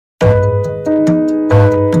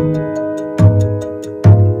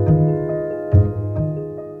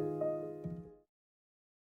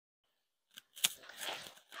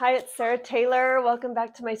Sarah Taylor. Welcome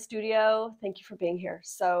back to my studio. Thank you for being here.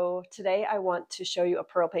 So today I want to show you a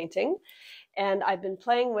pearl painting, and I've been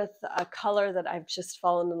playing with a color that I've just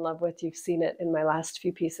fallen in love with. You've seen it in my last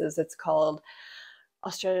few pieces. It's called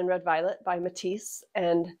Australian Red Violet by Matisse,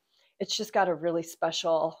 and it's just got a really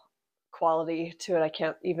special quality to it. I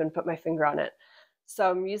can't even put my finger on it. So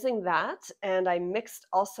I'm using that, and I mixed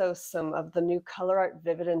also some of the new Color Art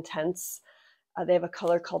Vivid Intense. They have a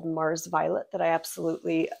color called Mars Violet that I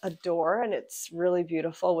absolutely adore, and it's really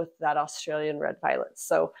beautiful with that Australian Red Violet.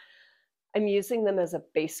 So I'm using them as a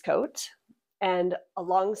base coat and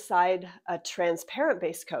alongside a transparent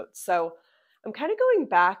base coat. So I'm kind of going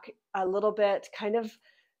back a little bit, kind of,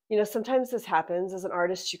 sometimes this happens as an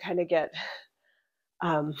artist, you kind of get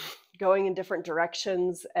going in different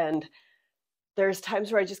directions, and there's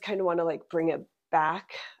times where I just kind of want to like bring it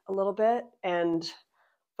back a little bit and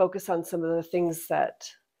focus on some of the things that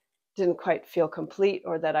didn't quite feel complete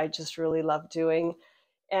or that I just really love doing.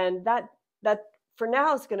 And that for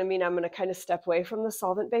now is going to mean I'm going to kind of step away from the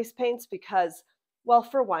solvent-based paints because, well,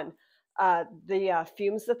 for one, the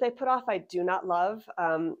fumes that they put off, I do not love.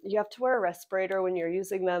 You have to wear a respirator when you're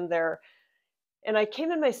using them. And I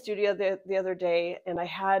came in my studio the other day and I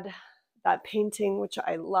had that painting, which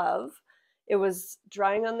I love. It was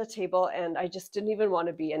drying on the table and I just didn't even want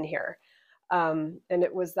to be in here. And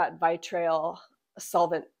it was that vitriol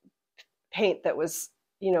solvent paint that was,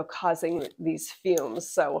 causing these fumes.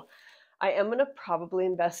 So I am going to probably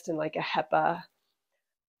invest in like a HEPA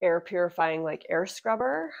air purifying, like air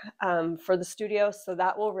scrubber for the studio. So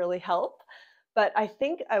that will really help. But I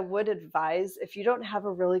think I would advise if you don't have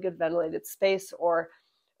a really good ventilated space or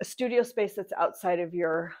a studio space that's outside of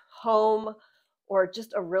your home or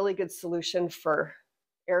just a really good solution for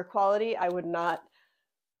air quality, I would not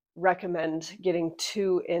recommend getting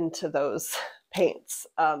too into those paints,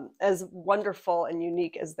 as wonderful and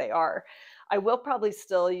unique as they are. I will probably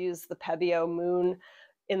still use the Pebeo Moon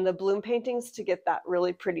in the bloom paintings to get that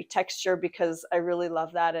really pretty texture because I really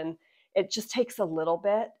love that. And it just takes a little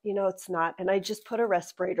bit, it's not, and I just put a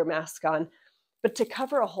respirator mask on, but to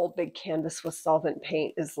cover a whole big canvas with solvent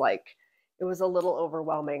paint is like, it was a little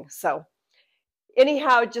overwhelming. So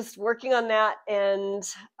anyhow, just working on that. And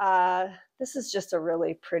this is just a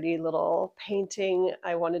really pretty little painting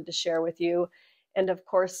I wanted to share with you. And of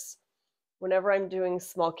course, whenever I'm doing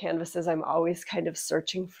small canvases, I'm always kind of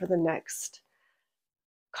searching for the next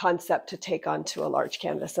concept to take onto a large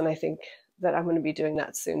canvas. And I think that I'm going to be doing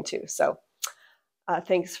that soon too. So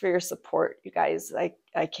thanks for your support, you guys.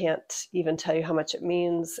 I can't even tell you how much it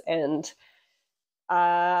means. And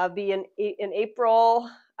I'll be in April.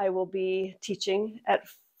 I will be teaching at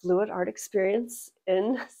Fluid Art Experience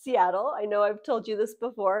in Seattle. I know I've told you this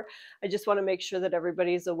before. I just want to make sure that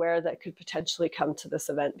everybody's aware that could potentially come to this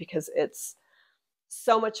event because it's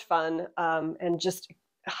so much fun and just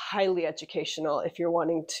highly educational if you're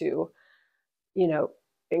wanting to,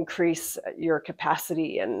 increase your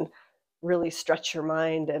capacity and really stretch your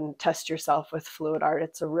mind and test yourself with fluid art.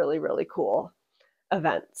 It's a really, really cool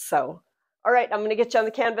event. So, all right, I'm going to get you on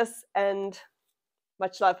the canvas and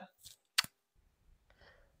much love.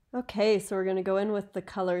 Okay, so we're going to go in with the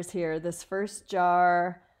colors here. This first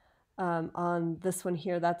jar on this one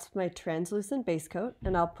here, that's my translucent base coat,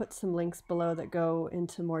 and I'll put some links below that go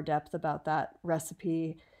into more depth about that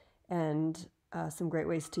recipe and some great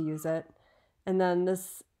ways to use it. And then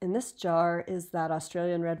in this jar is that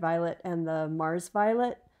Australian Red Violet and the Mars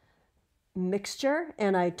Violet mixture,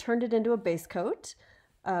 and I turned it into a base coat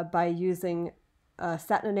by using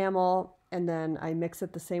satin enamel, and then I mix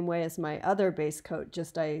it the same way as my other base coat,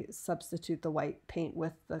 just I substitute the white paint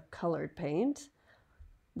with the colored paint.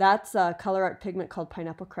 That's a color art pigment called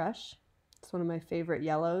Pineapple Crush. It's one of my favorite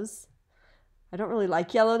yellows. I don't really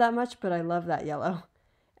like yellow that much, but I love that yellow.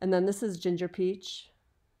 And then this is Ginger Peach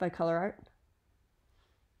by Color Art.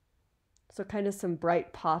 So kind of some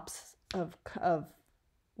bright pops of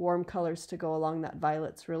warm colors to go along that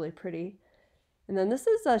violet's really pretty. And then this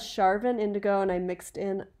is a Charvin Indigo, and I mixed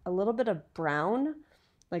in a little bit of brown,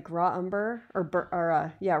 like raw umber,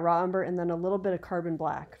 raw umber, and then a little bit of carbon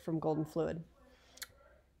black from Golden Fluid.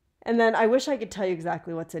 And then I wish I could tell you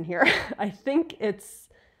exactly what's in here. I think it's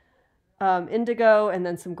indigo and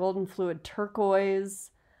then some Golden Fluid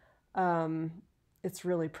turquoise. It's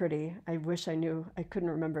really pretty. I wish I knew. I couldn't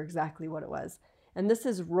remember exactly what it was. And this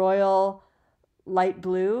is Royal Light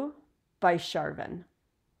Blue by Charvin.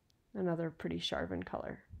 Another pretty Charvin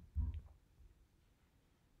color.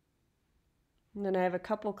 And then I have a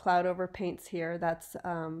couple cloud over paints here. That's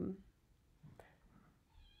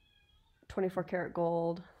 24 karat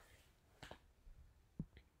gold.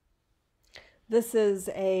 This is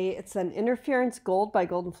it's an interference gold by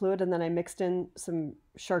Golden Fluid, and then I mixed in some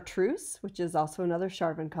chartreuse, which is also another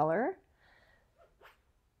Charvin color.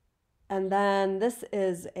 And then this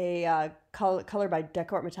is a color by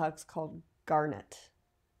Basecoat Metallics called Garnet.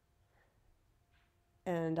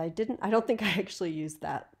 And I don't think I actually used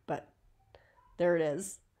that, but there it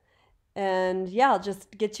is. And yeah, I'll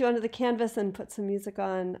just get you onto the canvas and put some music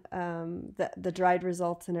on. The dried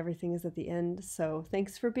results and everything is at the end. So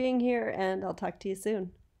thanks for being here, and I'll talk to you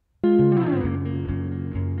soon.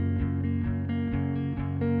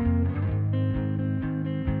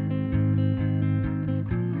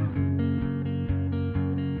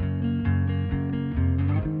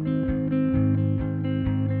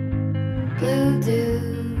 Blue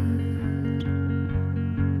dude,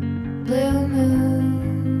 blue moon,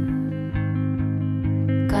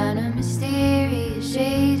 kinda mysterious,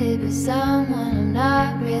 shaded with someone I'm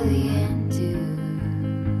not really into.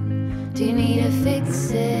 Do you need to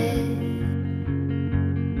fix it?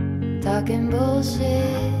 Talking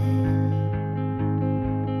bullshit.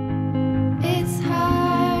 It's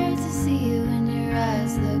hard to see you when your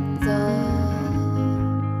eyes look dull.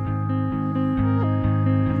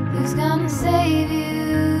 Who's gonna save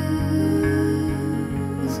you?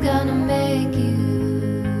 Who's gonna make you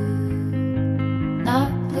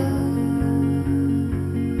not blue?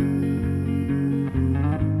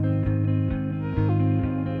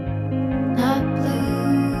 Not blue.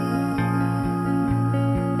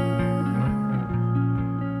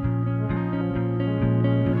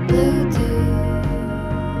 Blue too.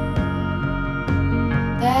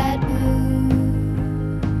 Bad mood.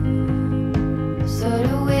 Sort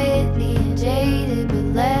of witty and jaded, but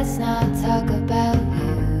let's not talk about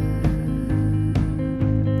you.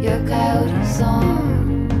 Your coyote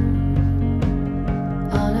song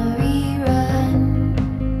on a rerun.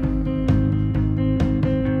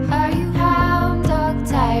 Are you hound dog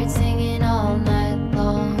tired, singing all night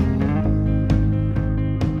long?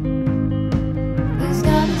 Who's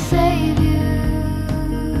gonna save you?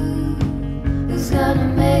 Who's gonna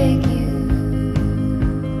make you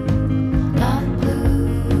not blue?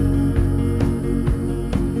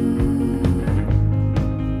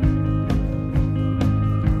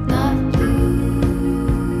 Not blue.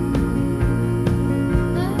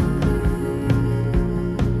 Not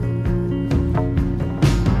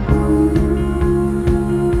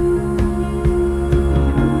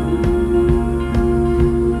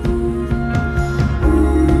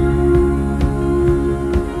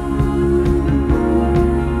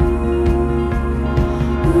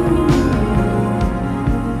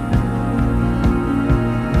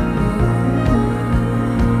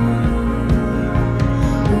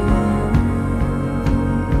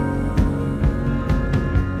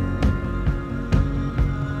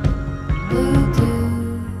blue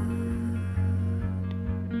dude,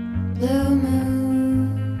 blue moon.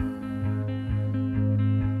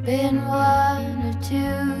 Been one or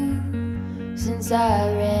two since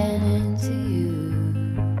I ran into you.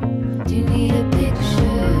 Do you need a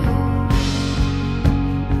picture?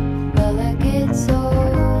 Well, that gets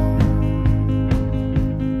old.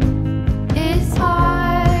 It's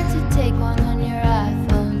hard to take one when your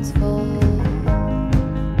iPhone's full.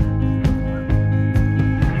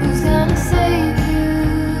 Who's gonna save you?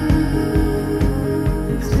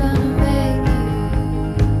 Who's gonna make you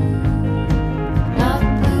not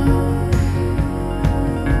blue?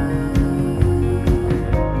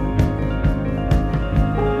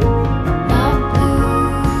 Not blue.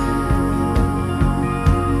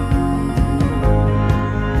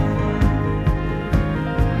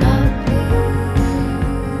 Not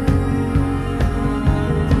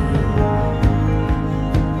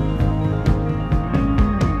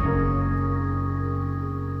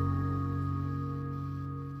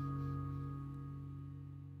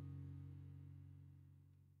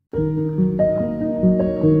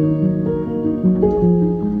blue.